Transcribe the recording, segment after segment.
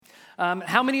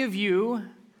How many of you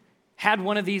had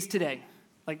one of these today?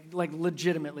 Like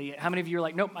legitimately. How many of you are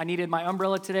like, nope, I needed my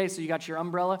umbrella today, so you got your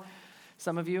umbrella?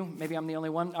 Some of you, maybe I'm the only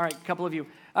one. All right, a couple of you.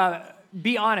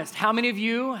 Be honest. How many of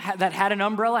you that had an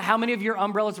umbrella, how many of your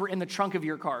umbrellas were in the trunk of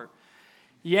your car?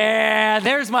 Yeah,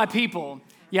 there's my people.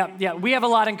 Yeah, we have a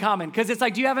lot in common. Because it's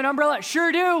like, do you have an umbrella?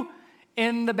 Sure do.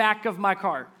 In the back of my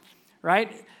car,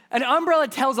 right? An umbrella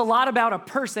tells a lot about a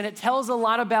person. It tells a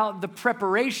lot about the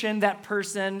preparation that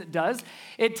person does.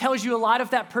 It tells you a lot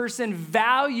if that person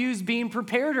values being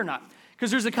prepared or not.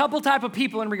 Because there's a couple type of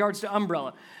people in regards to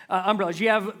umbrellas. You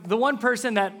have the one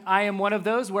person that I am one of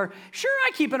those where, sure,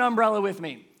 I keep an umbrella with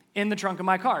me in the trunk of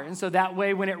my car. And so that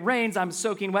way when it rains, I'm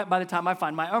soaking wet by the time I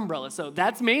find my umbrella. So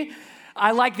that's me.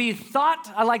 I like the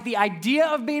thought, I like the idea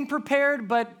of being prepared,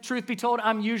 but truth be told,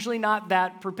 I'm usually not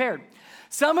that prepared.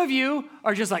 Some of you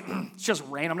are just like, it's just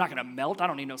rain, I'm not gonna melt, I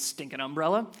don't need no stinking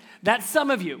umbrella. That's some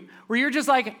of you, where you're just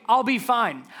like, I'll be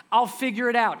fine, I'll figure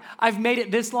it out. I've made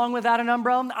it this long without an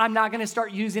umbrella, I'm not gonna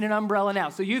start using an umbrella now.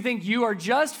 So you think you are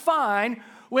just fine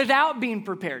without being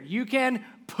prepared. You can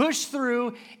push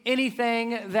through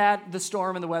anything that the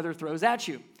storm and the weather throws at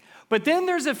you. But then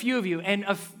there's a few of you, and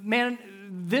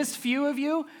this few of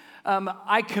you,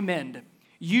 I commend.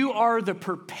 You are the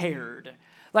prepared.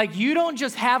 Like, you don't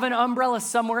just have an umbrella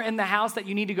somewhere in the house that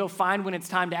you need to go find when it's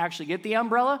time to actually get the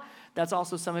umbrella. That's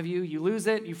also some of you. You lose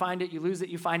it, you find it, you lose it,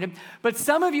 you find it. But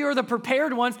some of you are the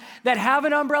prepared ones that have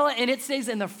an umbrella and it stays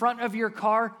in the front of your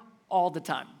car all the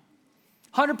time.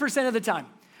 100% of the time.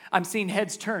 I'm seeing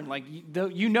heads turn, like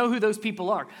you know who those people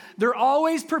are. They're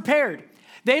always prepared.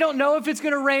 They don't know if it's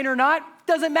going to rain or not.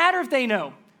 Doesn't matter if they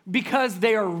know, because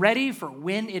they are ready for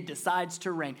when it decides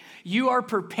to rain. You are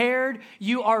prepared.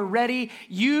 You are ready.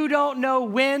 You don't know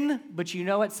when, but you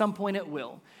know at some point it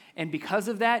will. And because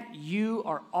of that, you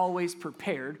are always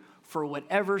prepared for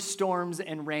whatever storms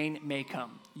and rain may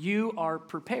come. You are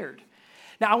prepared.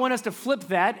 Now, I want us to flip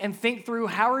that and think through,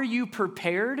 how are you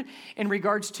prepared in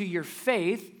regards to your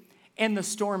faith and the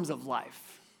storms of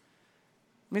life?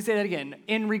 Let me say that again.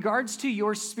 In regards to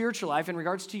your spiritual life, in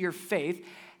regards to your faith,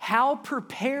 how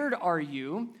prepared are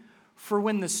you for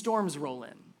when the storms roll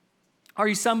in? Are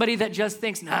you somebody that just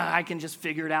thinks, I can just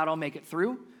figure it out, I'll make it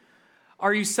through?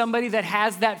 Are you somebody that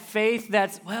has that faith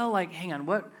that's, hang on,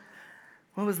 what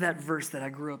was that verse that I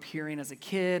grew up hearing as a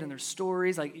kid, and there's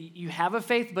stories, like you have a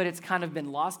faith, but it's kind of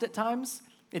been lost at times.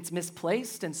 It's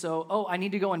misplaced, and so, I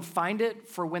need to go and find it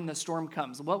for when the storm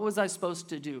comes. What was I supposed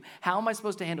to do? How am I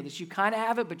supposed to handle this? You kind of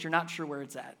have it, but you're not sure where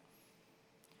it's at.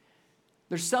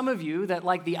 There's some of you that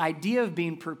like the idea of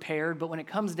being prepared, but when it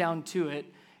comes down to it,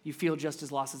 you feel just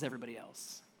as lost as everybody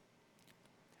else.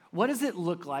 What does it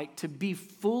look like to be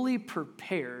fully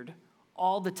prepared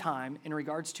all the time in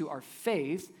regards to our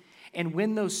faith and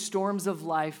when those storms of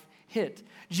life hit?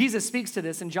 Jesus speaks to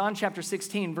this in John chapter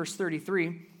 16, verse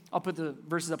 33. I'll put the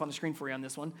verses up on the screen for you on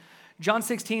this one. John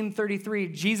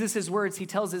 16:33, Jesus' words, he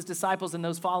tells his disciples and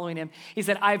those following him, he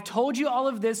said, I've told you all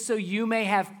of this so you may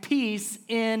have peace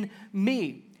in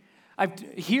me.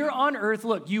 Here on earth,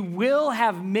 look, you will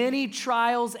have many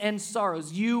trials and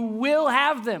sorrows. You will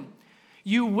have them.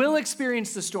 You will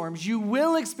experience the storms. You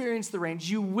will experience the rains.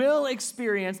 You will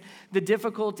experience the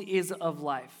difficulties of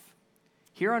life.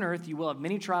 Here on earth, you will have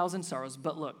many trials and sorrows,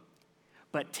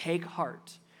 but take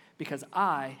heart, because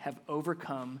I have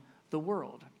overcome the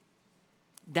world.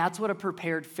 That's what a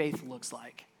prepared faith looks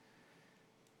like.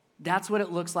 That's what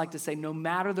it looks like to say, no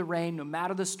matter the rain, no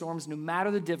matter the storms, no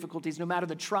matter the difficulties, no matter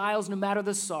the trials, no matter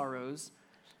the sorrows,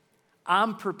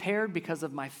 I'm prepared because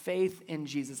of my faith in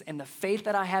Jesus. And the faith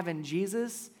that I have in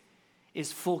Jesus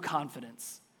is full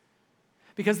confidence.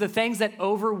 Because the things that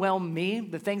overwhelm me,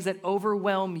 the things that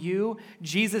overwhelm you,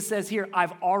 Jesus says here,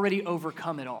 I've already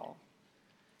overcome it all.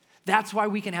 That's why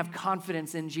we can have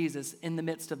confidence in Jesus in the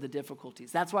midst of the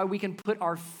difficulties. That's why we can put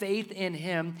our faith in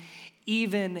him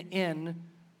even in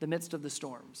the midst of the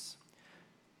storms.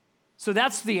 So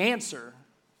that's the answer.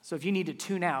 So if you need to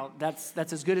tune out, that's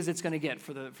as good as it's going to get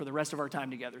for the rest of our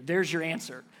time together. There's your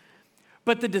answer.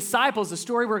 But the disciples, the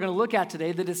story we're going to look at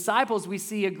today, the disciples, we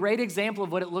see a great example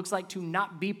of what it looks like to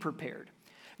not be prepared.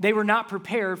 They were not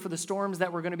prepared for the storms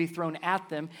that were going to be thrown at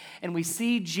them. And we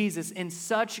see Jesus in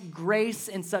such grace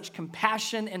and such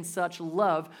compassion and such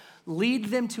love lead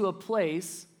them to a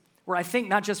place where I think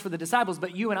not just for the disciples,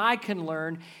 but you and I can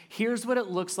learn, here's what it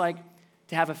looks like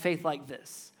to have a faith like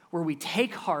this, where we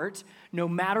take heart no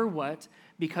matter what,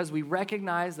 because we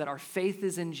recognize that our faith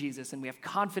is in Jesus and we have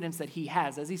confidence that he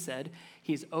has, as he said,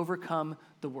 he's overcome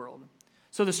the world.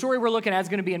 So the story we're looking at is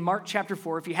going to be in Mark chapter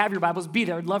 4. If you have your Bibles, be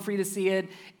there. I'd love for you to see it.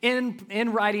 In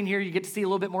writing here, you get to see a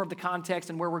little bit more of the context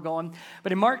and where we're going.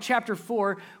 But in Mark chapter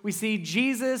 4, we see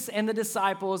Jesus and the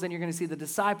disciples, and you're going to see the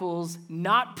disciples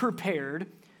not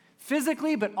prepared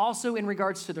physically, but also in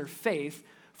regards to their faith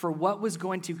for what was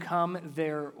going to come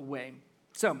their way.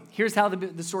 So here's how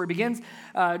the story begins.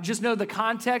 Just know the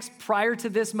context prior to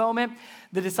this moment.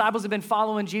 The disciples have been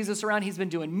following Jesus around. He's been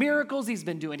doing miracles. He's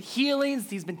been doing healings.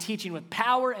 He's been teaching with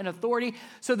power and authority.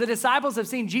 So the disciples have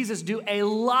seen Jesus do a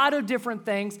lot of different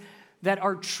things that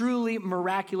are truly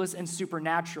miraculous and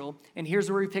supernatural. And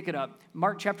here's where we pick it up.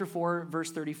 Mark chapter 4,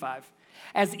 verse 35.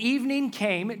 As evening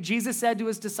came, Jesus said to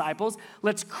his disciples,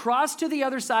 let's cross to the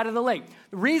other side of the lake.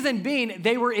 The reason being,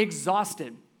 they were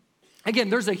exhausted.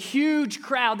 Again, there's a huge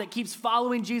crowd that keeps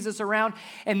following Jesus around,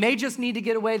 and they just need to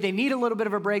get away. They need a little bit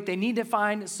of a break. They need to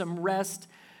find some rest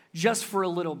just for a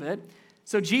little bit.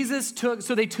 So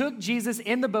they took Jesus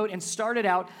in the boat and started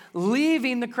out,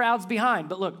 leaving the crowds behind.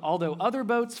 But look, although other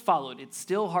boats followed, it's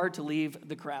still hard to leave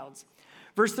the crowds.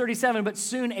 Verse 37, but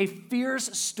soon a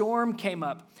fierce storm came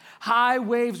up. High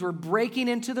waves were breaking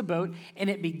into the boat, and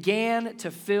it began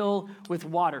to fill with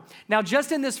water. Now,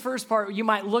 just in this first part, you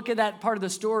might look at that part of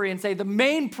the story and say, the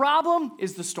main problem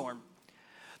is the storm.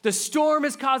 The storm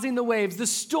is causing the waves. The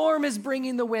storm is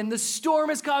bringing the wind. The storm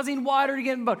is causing water to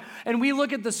get in the boat. And we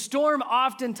look at the storm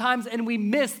oftentimes, and we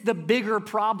miss the bigger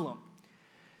problem.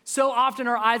 So often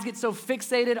our eyes get so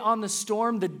fixated on the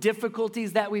storm, the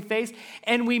difficulties that we face,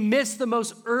 and we miss the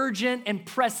most urgent and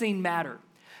pressing matter.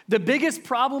 The biggest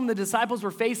problem the disciples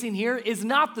were facing here is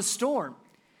not the storm.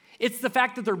 It's the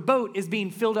fact that their boat is being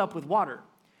filled up with water.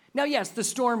 Now, yes, the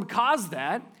storm caused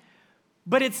that,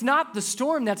 but it's not the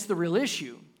storm that's the real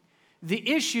issue.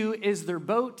 The issue is their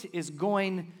boat is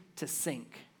going to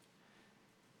sink.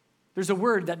 There's a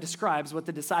word that describes what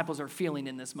the disciples are feeling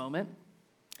in this moment.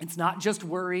 It's not just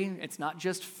worry. It's not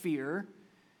just fear.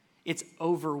 It's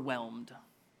overwhelmed.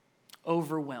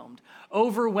 Overwhelmed.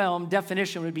 Overwhelmed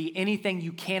definition would be anything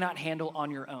you cannot handle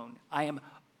on your own. I am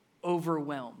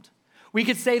overwhelmed. We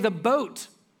could say the boat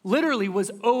literally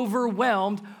was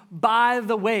overwhelmed by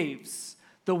the waves.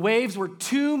 The waves were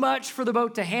too much for the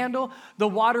boat to handle. The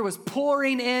water was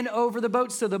pouring in over the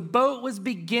boat, so the boat was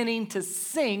beginning to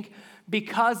sink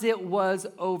because it was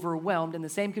overwhelmed. And the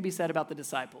same could be said about the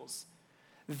disciples.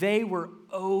 They were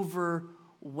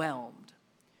overwhelmed.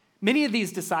 Many of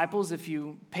these disciples, if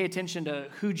you pay attention to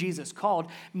who Jesus called,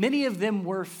 many of them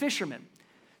were fishermen.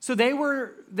 So they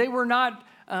were not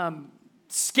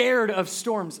scared of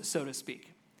storms, so to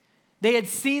speak. They had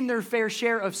seen their fair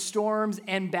share of storms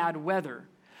and bad weather.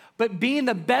 But being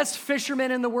the best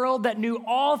fishermen in the world that knew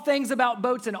all things about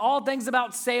boats and all things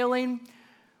about sailing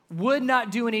would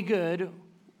not do any good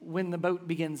when the boat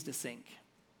begins to sink.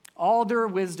 All their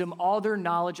wisdom, all their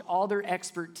knowledge, all their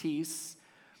expertise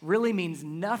really means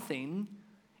nothing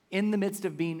in the midst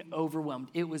of being overwhelmed.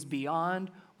 It was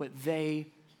beyond what they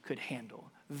could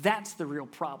handle. That's the real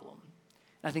problem.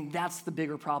 I think that's the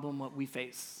bigger problem what we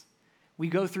face. We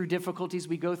go through difficulties.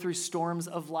 We go through storms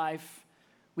of life.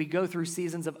 We go through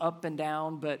seasons of up and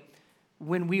down. But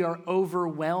when we are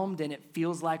overwhelmed and it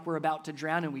feels like we're about to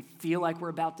drown and we feel like we're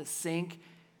about to sink,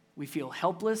 we feel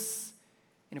helpless.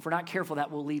 And if we're not careful, that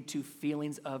will lead to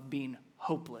feelings of being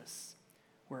hopeless,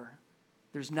 where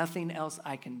there's nothing else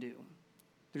I can do.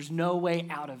 There's no way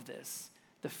out of this.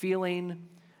 The feeling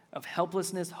of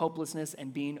helplessness, hopelessness,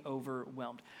 and being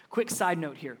overwhelmed. Quick side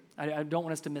note here. I don't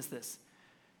want us to miss this.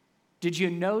 Did you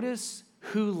notice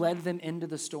who led them into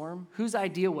the storm? Whose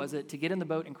idea was it to get in the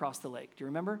boat and cross the lake? Do you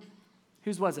remember?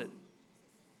 Whose was it?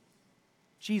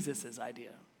 Jesus'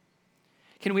 idea.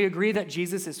 Can we agree that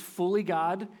Jesus is fully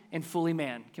God and fully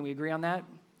man? Can we agree on that?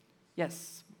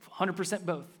 Yes, 100%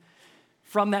 both.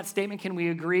 From that statement, can we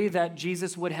agree that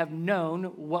Jesus would have known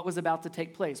what was about to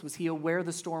take place? Was he aware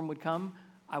the storm would come?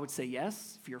 I would say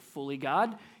yes. If you're fully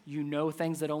God, you know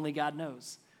things that only God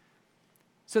knows.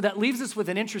 So that leaves us with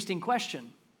an interesting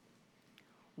question.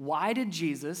 Why did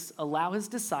Jesus allow his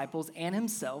disciples and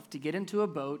himself to get into a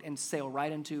boat and sail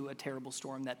right into a terrible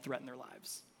storm that threatened their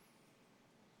lives?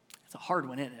 It's a hard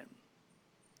one, isn't it?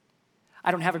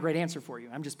 I don't have a great answer for you.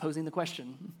 I'm just posing the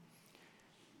question.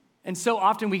 And so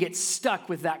often we get stuck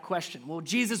with that question. Well,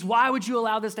 Jesus, why would you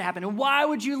allow this to happen? And why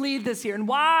would you leave this here? And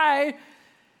why,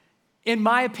 in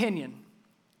my opinion,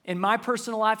 in my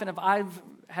personal life, and if I've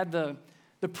had the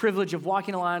privilege of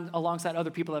walking alongside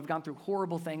other people that have gone through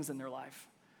horrible things in their life,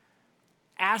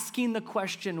 asking the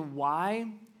question why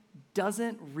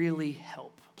doesn't really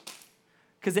help,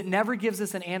 because it never gives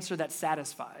us an answer that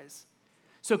satisfies.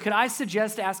 So could I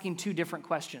suggest asking two different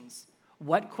questions?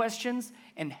 what questions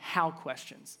and how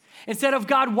questions. Instead of,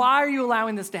 God, why are you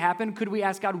allowing this to happen? Could we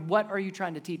ask God, what are you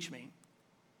trying to teach me?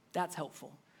 That's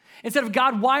helpful. Instead of,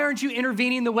 God, why aren't you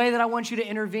intervening the way that I want you to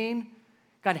intervene?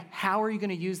 God, how are you going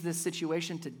to use this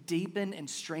situation to deepen and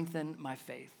strengthen my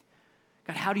faith?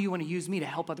 God, how do you want to use me to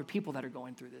help other people that are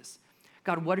going through this?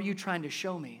 God, what are you trying to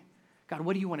show me? God,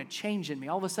 what do you want to change in me?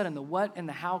 All of a sudden, the what and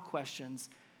the how questions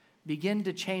begin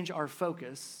to change our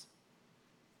focus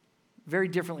very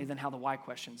differently than how the why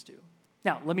questions do.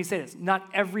 Now, let me say this. Not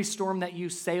every storm that you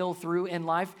sail through in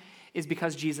life is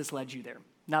because Jesus led you there.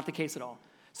 Not the case at all.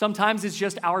 Sometimes it's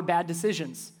just our bad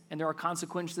decisions, and there are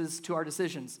consequences to our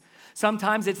decisions.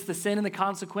 Sometimes it's the sin and the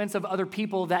consequence of other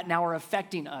people that now are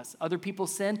affecting us. Other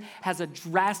people's sin has a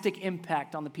drastic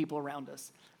impact on the people around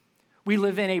us. We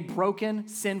live in a broken,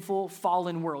 sinful,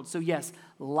 fallen world. So yes,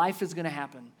 life is going to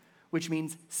happen, which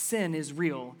means sin is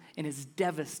real and is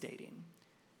devastating.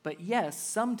 But yes,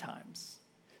 sometimes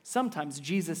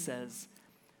Jesus says,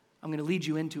 I'm going to lead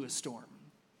you into a storm.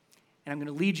 And I'm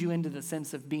going to lead you into the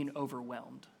sense of being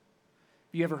overwhelmed.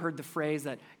 Have you ever heard the phrase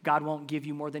that God won't give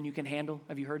you more than you can handle?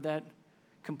 Have you heard that?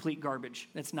 Complete garbage.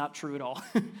 That's not true at all.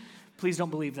 Please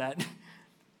don't believe that.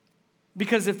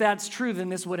 Because if that's true, then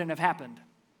this wouldn't have happened.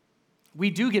 We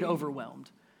do get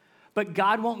overwhelmed. But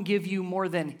God won't give you more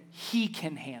than He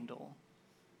can handle.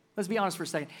 Let's be honest for a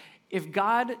second. If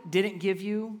God didn't give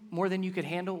you more than you could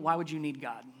handle, why would you need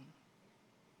God?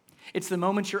 It's the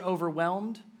moment you're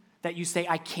overwhelmed that you say,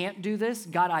 I can't do this,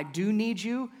 God, I do need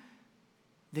you,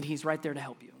 then He's right there to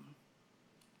help you.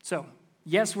 So,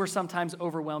 yes, we're sometimes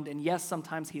overwhelmed, and yes,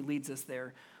 sometimes He leads us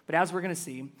there. But as we're going to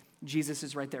see, Jesus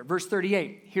is right there. Verse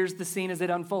 38, here's the scene as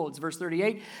it unfolds. Verse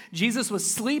 38, Jesus was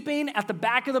sleeping at the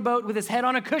back of the boat with his head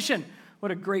on a cushion.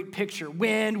 What a great picture.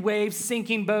 Wind, waves,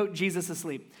 sinking boat, Jesus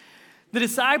asleep. The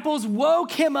disciples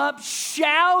woke him up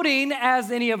shouting,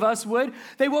 as any of us would.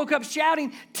 They woke up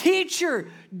shouting, Teacher,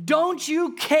 don't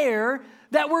you care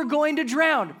that we're going to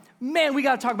drown? Man, we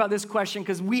got to talk about this question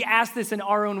because we ask this in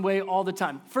our own way all the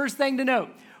time. First thing to note,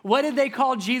 what did they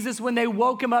call Jesus when they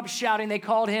woke him up shouting? They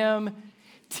called him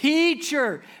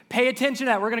Teacher. Pay attention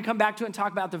to that. We're going to come back to it and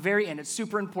talk about at the very end. It's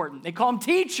super important. They call him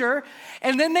Teacher,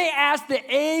 and then they ask the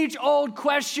age-old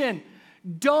question,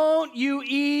 don't you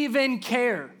even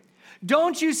care?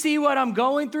 Don't you see what I'm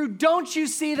going through? Don't you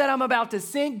see that I'm about to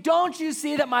sink? Don't you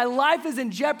see that my life is in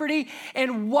jeopardy?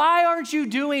 And why aren't you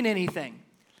doing anything?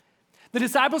 The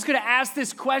disciples could have asked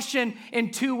this question in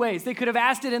two ways. They could have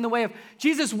asked it in the way of,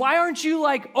 Jesus, why aren't you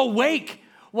awake?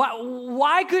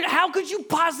 How could you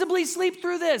possibly sleep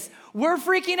through this? We're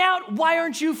freaking out. Why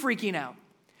aren't you freaking out?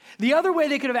 The other way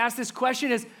they could have asked this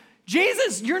question is,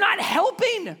 Jesus, you're not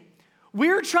helping.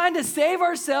 We're trying to save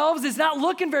ourselves. It's not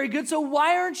looking very good. So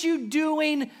why aren't you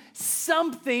doing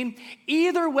something?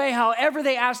 Either way, however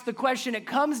they ask the question, it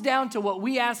comes down to what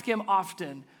we ask him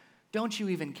often. Don't you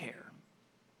even care?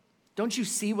 Don't you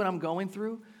see what I'm going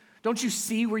through? Don't you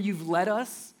see where you've led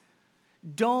us?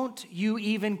 Don't you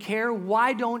even care?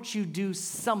 Why don't you do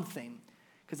something?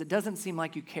 Because it doesn't seem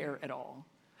like you care at all.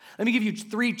 Let me give you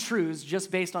 3 truths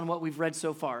just based on what we've read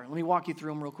so far. Let me walk you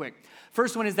through them real quick.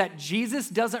 First one is that Jesus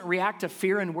doesn't react to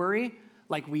fear and worry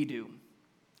like we do.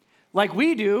 Like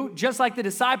we do, just like the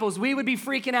disciples, we would be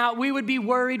freaking out, we would be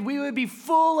worried, we would be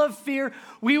full of fear,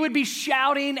 we would be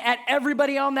shouting at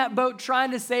everybody on that boat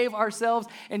trying to save ourselves,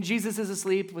 and Jesus is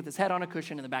asleep with his head on a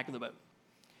cushion in the back of the boat.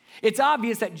 It's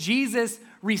obvious that Jesus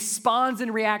responds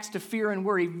and reacts to fear and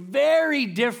worry very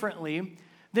differently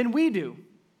than we do.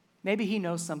 Maybe he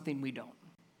knows something we don't.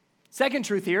 Second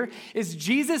truth here is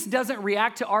Jesus doesn't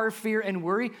react to our fear and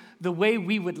worry the way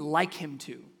we would like him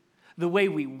to, the way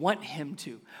we want him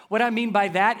to. What I mean by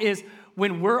that is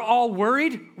when we're all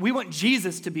worried, we want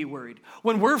Jesus to be worried.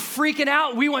 When we're freaking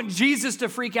out, we want Jesus to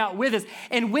freak out with us.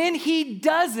 And when he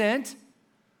doesn't,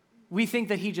 we think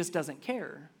that he just doesn't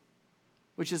care,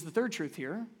 which is the third truth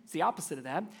here. It's the opposite of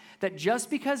that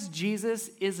just because Jesus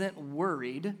isn't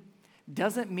worried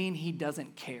doesn't mean he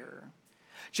doesn't care.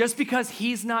 Just because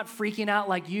he's not freaking out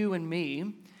like you and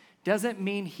me doesn't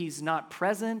mean he's not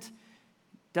present,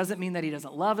 doesn't mean that he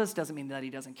doesn't love us, doesn't mean that he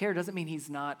doesn't care, doesn't mean he's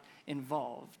not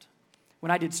involved.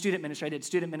 When I did student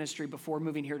ministry before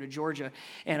moving here to Georgia,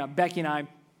 and Becky and I,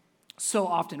 so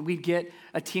often we'd get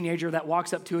a teenager that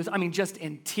walks up to us, just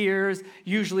in tears,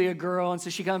 usually a girl, and so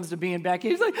she comes to me and Becky,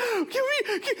 he's like, can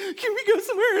we go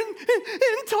somewhere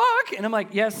and talk? And I'm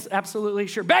like, yes, absolutely,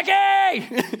 sure. Becky!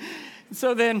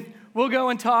 So then we'll go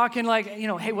and talk and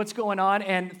hey, what's going on?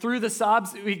 And through the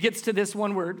sobs, it gets to this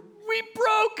one word, we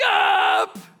broke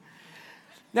up!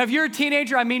 Now, if you're a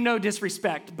teenager, I mean no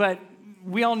disrespect, but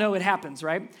we all know it happens,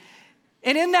 right?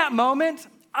 And in that moment,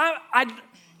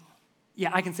 Yeah,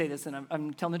 I can say this, and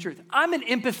I'm telling the truth. I'm an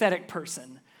empathetic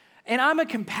person, and I'm a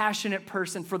compassionate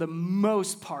person for the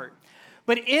most part.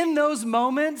 But in those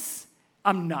moments,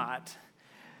 I'm not.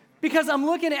 Because I'm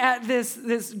looking at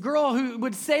this girl who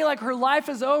would say like her life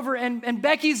is over, and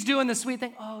Becky's doing the sweet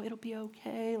thing. Oh, it'll be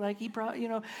okay. Like he probably,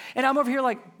 And I'm over here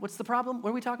like, what's the problem? What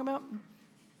are we talking about?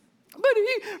 But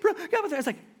it's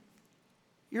like,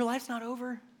 your life's not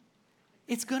over.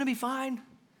 It's going to be fine.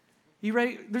 You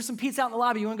ready? There's some pizza out in the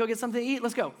lobby. You want to go get something to eat?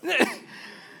 Let's go.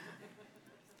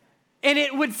 And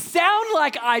it would sound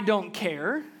like I don't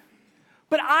care,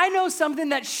 but I know something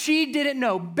that she didn't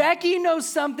know. Becky knows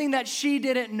something that she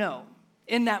didn't know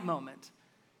in that moment,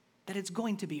 that it's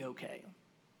going to be okay.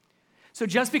 So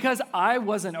just because I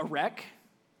wasn't a wreck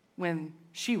when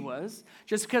she was,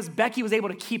 just because Becky was able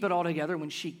to keep it all together when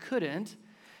she couldn't,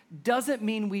 doesn't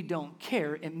mean we don't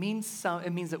care. It means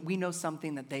that we know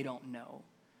something that they don't know.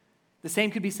 The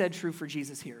same could be said true for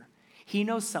Jesus here. He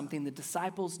knows something the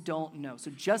disciples don't know.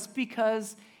 So just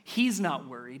because he's not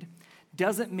worried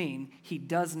doesn't mean he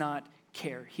does not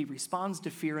care. He responds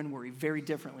to fear and worry very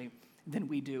differently than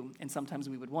we do, and sometimes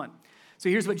we would want. So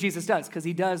here's what Jesus does, because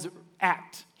he does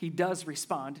act. He does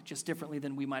respond just differently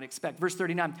than we might expect. Verse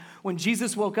 39, when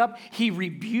Jesus woke up, he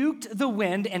rebuked the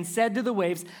wind and said to the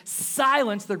waves,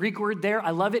 silence, the Greek word there, I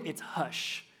love it, it's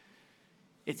hush.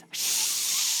 It's shh.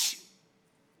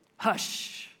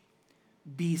 Hush,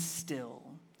 be still.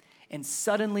 And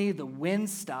suddenly the wind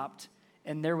stopped,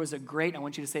 and there was a great, I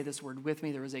want you to say this word with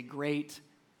me, there was a great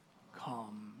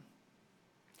calm.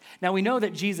 Now we know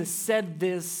that Jesus said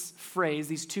this phrase,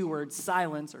 these two words,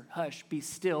 silence or hush, be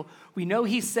still. We know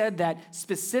he said that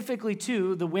specifically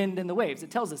to the wind and the waves.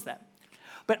 It tells us that.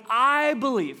 But I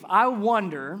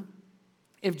wonder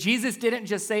if Jesus didn't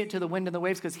just say it to the wind and the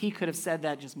waves, because he could have said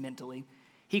that just mentally.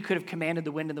 He could have commanded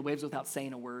the wind and the waves without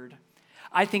saying a word.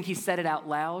 I think he said it out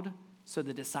loud so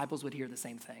the disciples would hear the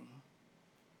same thing.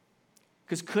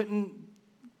 Because couldn't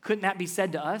that be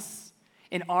said to us?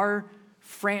 In our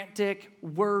frantic,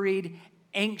 worried,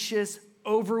 anxious,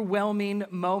 overwhelming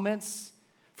moments,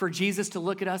 for Jesus to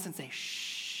look at us and say,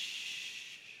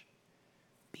 shh,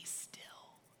 be still.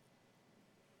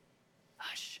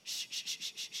 Hush, shh, shh,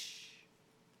 shh, shh, shh.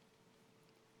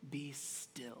 Be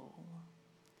still.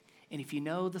 And if you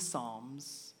know the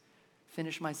Psalms,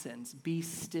 finish my sentence, be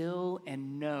still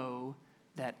and know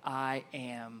that I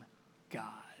am God.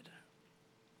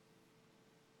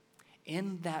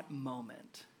 In that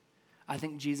moment, I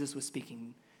think Jesus was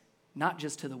speaking not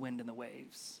just to the wind and the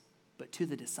waves, but to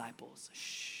the disciples.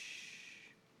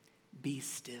 Shh, be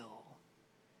still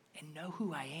and know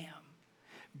who I am.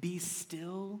 Be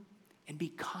still and be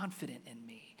confident in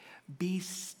me. Be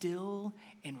still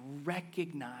and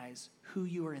recognize who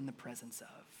you are in the presence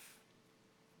of.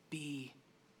 Be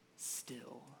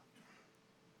still.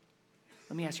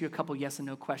 Let me ask you a couple yes and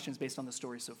no questions based on the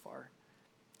story so far.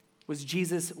 Was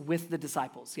Jesus with the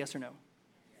disciples? Yes or no?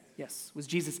 Yes. Was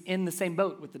Jesus in the same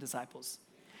boat with the disciples?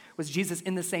 Was Jesus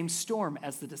in the same storm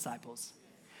as the disciples?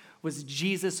 Was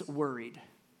Jesus worried?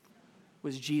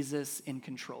 Was Jesus in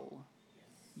control?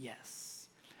 Yes.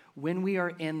 When we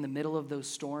are in the middle of those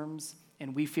storms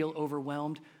and we feel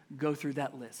overwhelmed, go through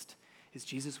that list. Is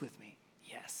Jesus with me?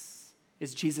 Yes.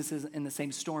 Is Jesus in the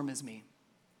same storm as me?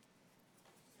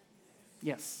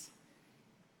 Yes.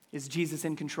 Is Jesus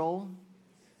in control?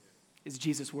 Is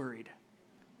Jesus worried?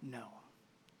 No.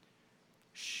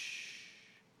 Shh.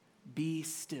 Be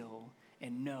still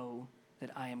and know that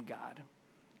I am God.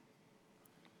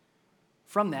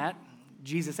 From that,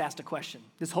 Jesus asked a question.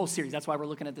 This whole series, that's why we're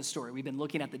looking at this story. We've been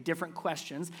looking at the different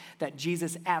questions that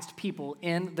Jesus asked people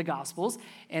in the Gospels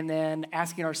and then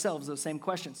asking ourselves those same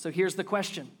questions. So here's the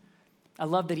question. I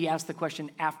love that he asked the question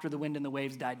after the wind and the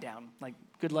waves died down. Like,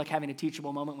 good luck having a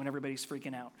teachable moment when everybody's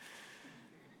freaking out.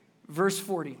 Verse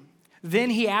 40.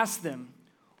 Then he asked them,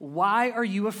 why are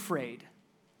you afraid?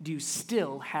 Do you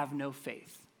still have no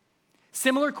faith?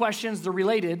 Similar questions, they're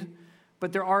related,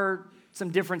 but there are some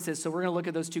differences, so we're going to look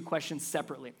at those two questions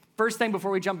separately. First thing,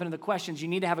 before we jump into the questions, you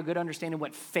need to have a good understanding of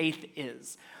what faith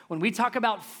is. When we talk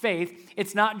about faith,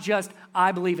 it's not just,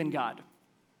 I believe in God,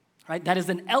 right? That is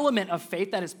an element of faith,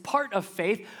 that is part of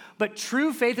faith, but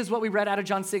true faith is what we read out of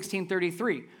John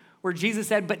 16:33, where Jesus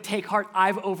said, but take heart,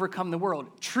 I've overcome the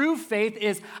world. True faith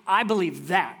is, I believe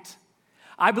that.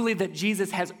 I believe that Jesus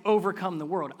has overcome the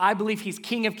world. I believe he's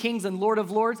King of kings and Lord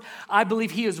of lords. I believe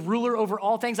he is ruler over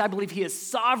all things. I believe he is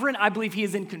sovereign. I believe he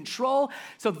is in control.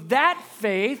 So that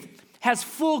faith has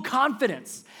full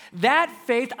confidence. That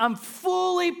faith, I'm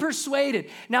fully persuaded.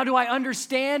 Now, do I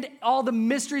understand all the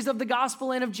mysteries of the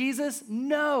gospel and of Jesus?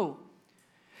 No.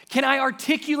 Can I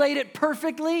articulate it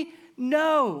perfectly?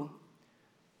 No.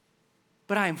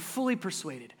 but I am fully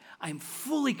persuaded. I am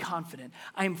fully confident.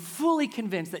 I am fully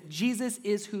convinced that Jesus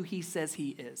is who he says he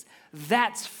is.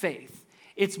 That's faith.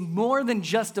 It's more than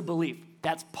just a belief.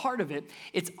 That's part of it.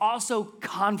 It's also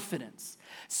confidence.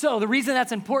 So the reason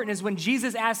that's important is when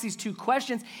Jesus asks these two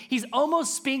questions, he's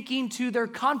almost speaking to their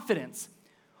confidence.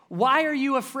 Why are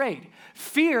you afraid?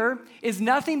 Fear is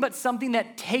nothing but something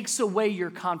that takes away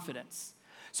your confidence.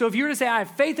 So if you were to say, I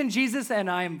have faith in Jesus and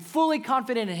I am fully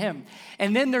confident in him,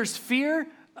 and then there's fear,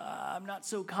 I'm not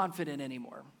so confident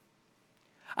anymore.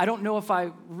 I don't know if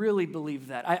I really believe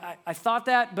that. I thought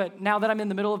that, but now that I'm in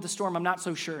the middle of the storm, I'm not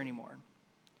so sure anymore.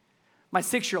 My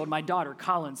 6-year-old, my daughter,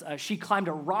 Collins, she climbed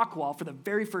a rock wall for the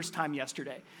very first time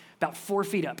yesterday, about 4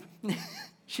 feet up.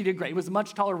 She did great. It was a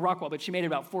much taller rock wall, but she made it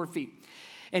about 4 feet.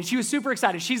 And she was super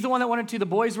excited. She's the one that wanted to. The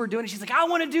boys were doing it. She's like, I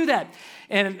want to do that.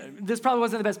 And this probably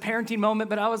wasn't the best parenting moment,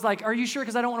 but I was like, are you sure?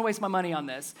 Because I don't want to waste my money on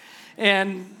this.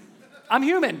 And I'm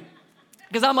human.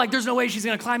 Because I'm like, there's no way she's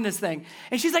going to climb this thing.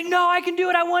 And she's like, no, I can do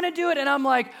it. I want to do it. And I'm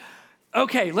like,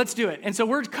 okay, let's do it. And so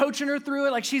we're coaching her through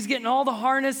it. Like she's getting all the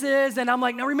harnesses. And I'm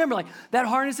like, no, remember, like that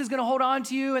harness is going to hold on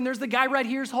to you. And there's the guy right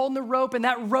here is holding the rope. And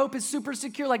that rope is super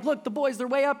secure. Like, look, the boys, they're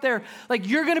way up there. Like,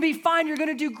 you're going to be fine. You're going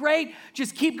to do great.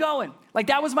 Just keep going. Like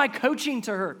that was my coaching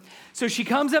to her. So she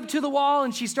comes up to the wall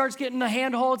and she starts getting the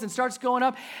handholds and starts going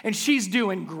up. And she's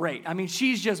doing great. I mean,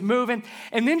 she's just moving.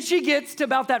 And then she gets to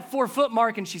about that 4-foot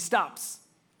mark and she stops.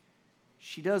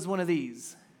 She does one of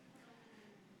these.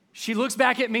 She looks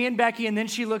back at me and Becky, and then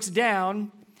she looks down,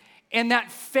 and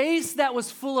that face that was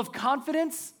full of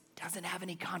confidence doesn't have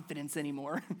any confidence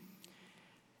anymore. And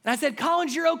I said,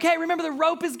 Collins, you're okay. Remember, the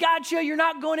rope has got you. You're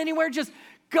not going anywhere. Just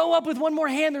go up with one more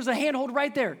hand. There's a handhold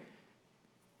right there.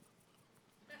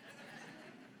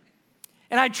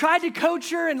 And I tried to coach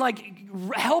her and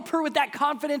help her with that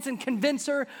confidence and convince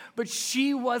her, but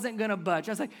she wasn't going to budge.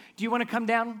 I was like, do you want to come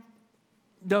down?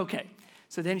 Okay.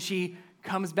 So then she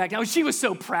comes back down. She was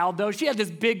so proud, though. She had this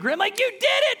big grin, like, you did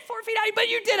it, 4 feet high, but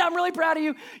you did it. I'm really proud of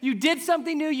you. You did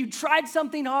something new. You tried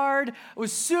something hard. I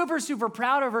was super, super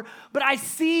proud of her. But I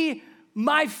see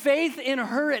my faith in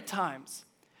her at times.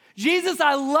 Jesus,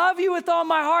 I love you with all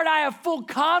my heart. I have full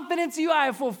confidence in you. I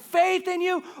have full faith in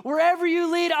you. Wherever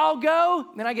you lead, I'll go.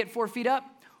 And then I get 4 feet up.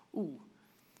 Ooh,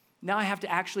 now I have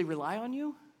to actually rely on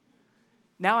you?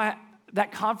 Now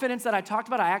that confidence that I talked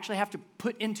about, I actually have to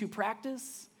put into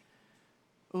practice?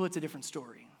 Oh, it's a different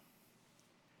story.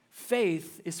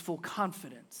 Faith is full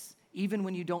confidence, even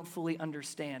when you don't fully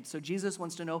understand. So Jesus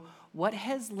wants to know, what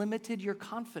has limited your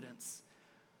confidence?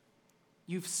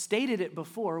 You've stated it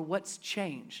before. What's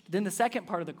changed? Then the second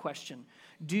part of the question,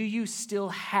 do you still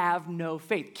have no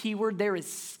faith? Keyword there is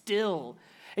still.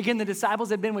 Again, the disciples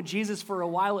had been with Jesus for a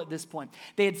while at this point.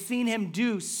 They had seen him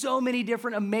do so many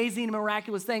different amazing,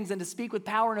 miraculous things and to speak with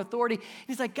power and authority. And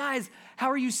he's like, guys,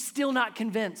 how are you still not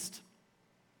convinced?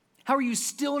 How are you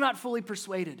still not fully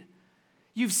persuaded?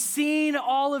 You've seen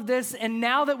all of this, and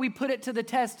now that we put it to the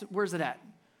test, where's it at?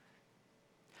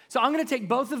 So I'm going to take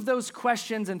both of those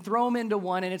questions and throw them into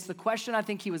one, and it's the question I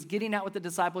think he was getting at with the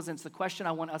disciples, and it's the question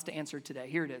I want us to answer today.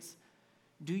 Here it is.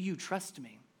 Do you trust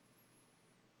me?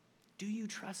 Do you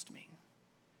trust me?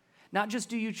 Not just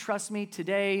do you trust me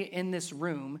today in this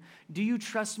room. Do you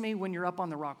trust me when you're up on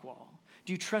the rock wall?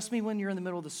 Do you trust me when you're in the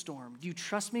middle of the storm? Do you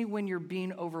trust me when you're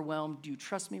being overwhelmed? Do you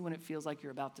trust me when it feels like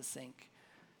you're about to sink?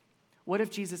 What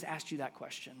if Jesus asked you that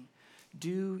question?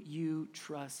 Do you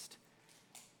trust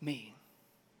me?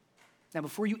 Now,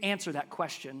 before you answer that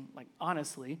question,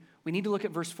 honestly, we need to look at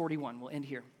verse 41. We'll end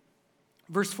here.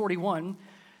 Verse 41,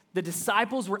 the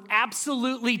disciples were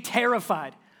absolutely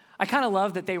terrified. I kind of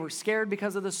love that they were scared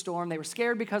because of the storm. They were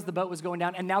scared because the boat was going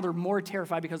down, and now they're more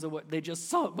terrified because of what they just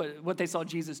saw, what they saw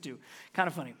Jesus do. Kind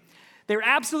of funny. They were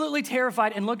absolutely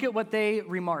terrified, and look at what they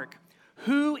remark.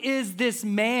 Who is this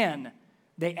man,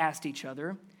 they asked each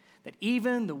other, that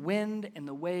even the wind and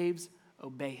the waves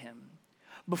obey him?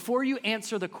 Before you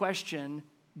answer the question,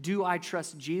 do I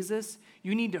trust Jesus?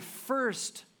 You need to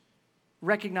first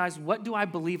recognize, what do I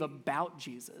believe about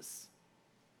Jesus?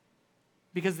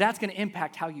 Because that's going to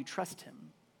impact how you trust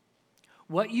him.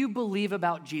 What you believe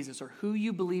about Jesus, or who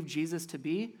you believe Jesus to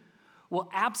be, will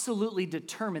absolutely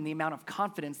determine the amount of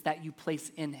confidence that you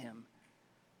place in him.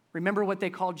 Remember what they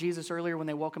called Jesus earlier when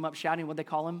they woke him up shouting? What'd they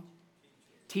call him?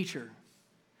 Teacher.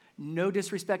 No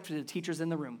disrespect to the teachers in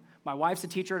the room. My wife's a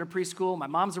teacher at a preschool. My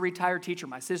mom's a retired teacher.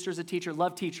 My sister's a teacher.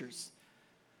 Love teachers.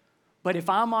 But if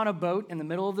I'm on a boat in the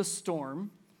middle of the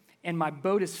storm, and my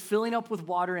boat is filling up with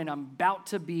water and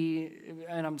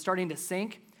I'm starting to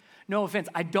sink, no offense,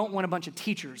 I don't want a bunch of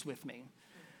teachers with me,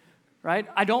 right?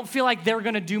 I don't feel like they're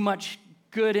going to do much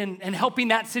good in helping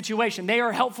that situation. They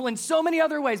are helpful in so many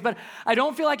other ways, but I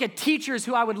don't feel like a teacher is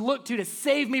who I would look to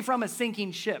save me from a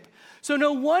sinking ship. So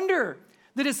no wonder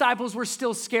the disciples were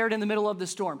still scared in the middle of the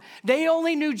storm. They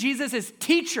only knew Jesus as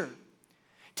teacher.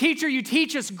 Teacher, you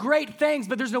teach us great things,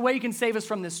 but there's no way you can save us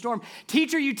from this storm.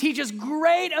 Teacher, you teach us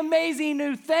great, amazing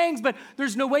new things, but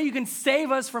there's no way you can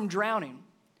save us from drowning.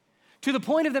 To the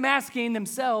point of them asking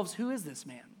themselves, who is this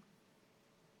man?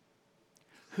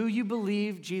 Who you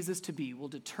believe Jesus to be will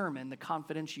determine the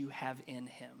confidence you have in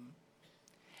him.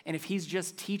 And if he's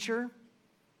just teacher,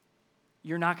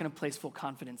 you're not going to place full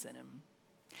confidence in him.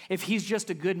 If he's just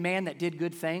a good man that did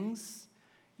good things,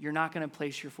 you're not going to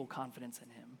place your full confidence in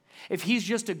him. If he's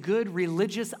just a good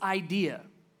religious idea,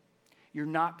 you're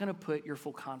not going to put your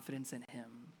full confidence in him.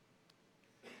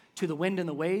 To the wind and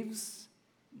the waves,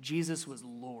 Jesus was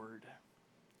Lord,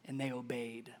 and they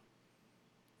obeyed.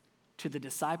 To the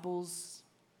disciples,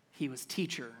 he was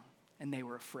teacher, and they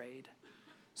were afraid.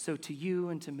 So to you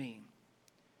and to me,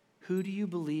 who do you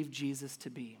believe Jesus to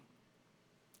be?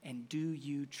 And do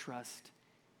you trust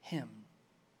him?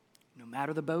 No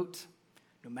matter the boat,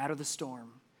 no matter the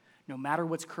storm, no matter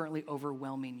what's currently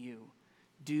overwhelming you,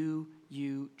 do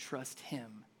you trust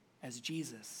him as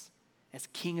Jesus, as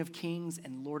King of Kings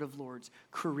and Lord of Lords,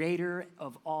 creator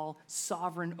of all,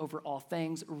 sovereign over all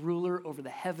things, ruler over the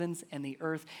heavens and the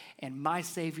earth, and my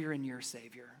Savior and your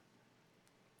Savior?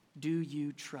 Do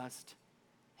you trust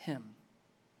him?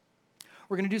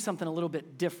 We're going to do something a little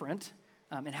bit different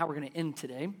in how we're going to end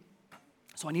today.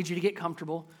 So I need you to get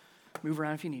comfortable. Move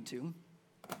around if you need to.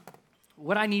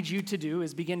 What I need you to do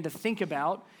is begin to think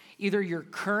about either your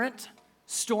current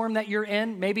storm that you're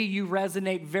in. Maybe you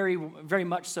resonate very, very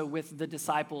much so with the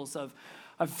disciples of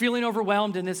feeling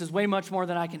overwhelmed and this is way much more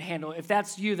than I can handle. If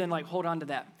that's you, then hold on to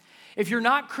that. If you're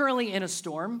not currently in a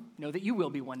storm, know that you will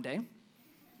be one day.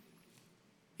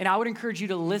 And I would encourage you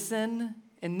to listen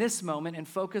in this moment and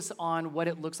focus on what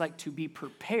it looks like to be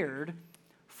prepared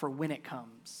for when it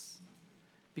comes.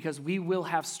 Because we will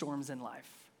have storms in life.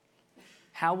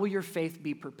 How will your faith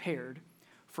be prepared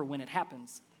for when it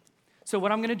happens? So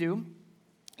what I'm going to do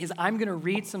is I'm going to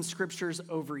read some scriptures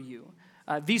over you.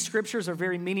 These scriptures are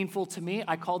very meaningful to me.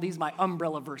 I call these my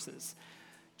umbrella verses.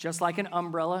 Just like an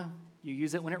umbrella, you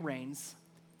use it when it rains.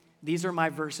 These are my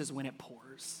verses when it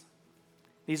pours.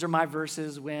 These are my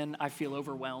verses when I feel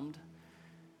overwhelmed.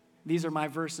 These are my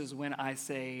verses when I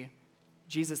say,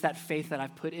 Jesus, that faith that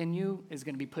I've put in you is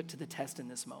going to be put to the test in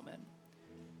this moment.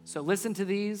 So listen to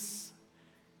these.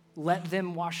 Let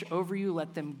them wash over you.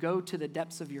 Let them go to the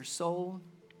depths of your soul.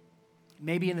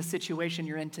 Maybe in the situation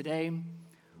you're in today,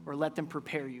 or let them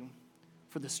prepare you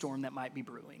for the storm that might be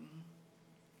brewing.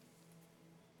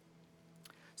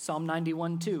 Psalm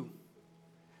 91:2.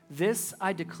 This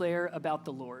I declare about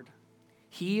the Lord.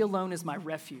 He alone is my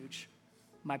refuge,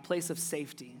 my place of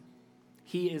safety.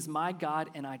 He is my God,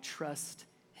 and I trust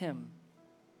him.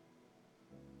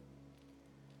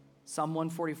 Psalm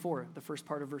 144, the first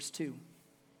part of verse 2.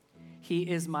 He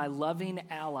is my loving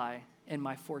ally and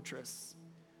my fortress,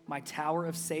 my tower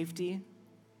of safety,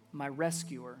 my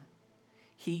rescuer.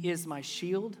 He is my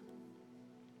shield,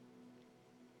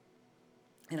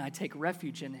 and I take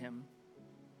refuge in him.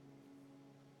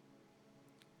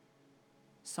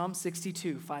 Psalm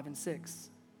 62, 5 and 6.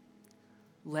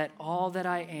 Let all that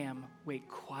I am wait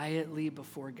quietly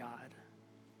before God,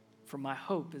 for my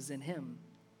hope is in him.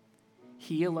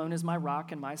 He alone is my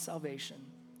rock and my salvation,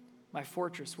 my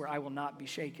fortress where I will not be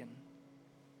shaken.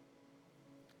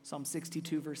 Psalm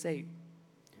 62, verse 8.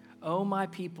 O my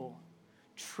people,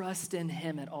 trust in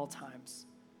him at all times.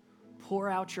 Pour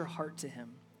out your heart to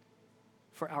him,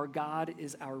 for our God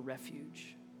is our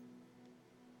refuge.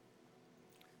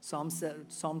 Psalm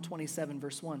 27,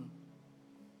 verse 1.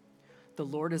 The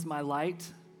Lord is my light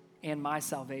and my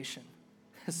salvation,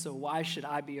 so why should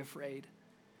I be afraid?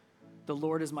 The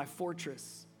Lord is my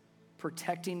fortress,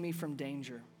 protecting me from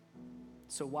danger,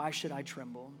 so why should I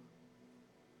tremble?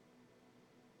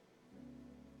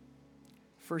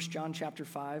 1 John chapter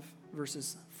 5,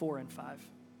 verses 4 and 5.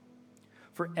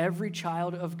 For every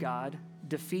child of God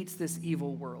defeats this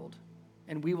evil world,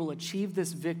 and we will achieve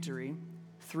this victory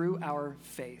through our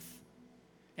faith.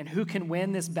 And who can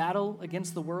win this battle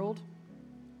against the world?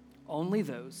 Only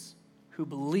those who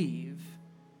believe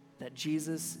that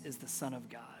Jesus is the Son of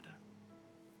God.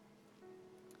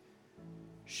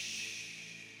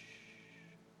 Shh.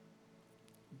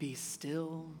 Be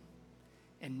still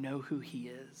and know who he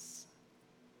is.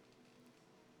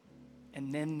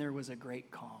 And then there was a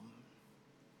great calm.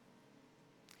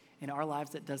 In our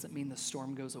lives, that doesn't mean the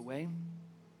storm goes away.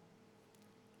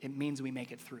 It means we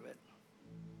make it through it.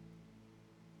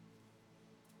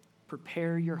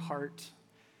 Prepare your heart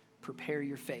prepare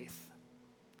your faith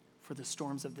for the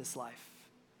storms of this life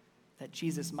that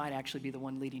Jesus might actually be the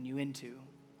one leading you into,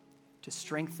 to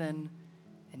strengthen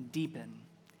and deepen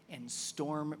and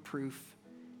storm-proof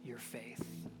your faith.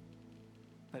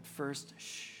 But first,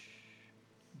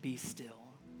 be still.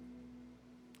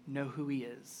 Know who he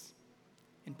is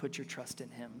and put your trust in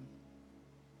him.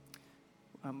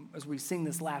 As we sing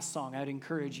this last song, I'd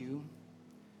encourage you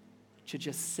to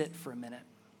just sit for a minute.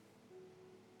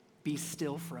 Be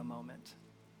still for a moment.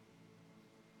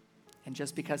 And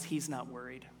just because he's not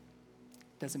worried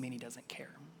doesn't mean he doesn't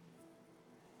care.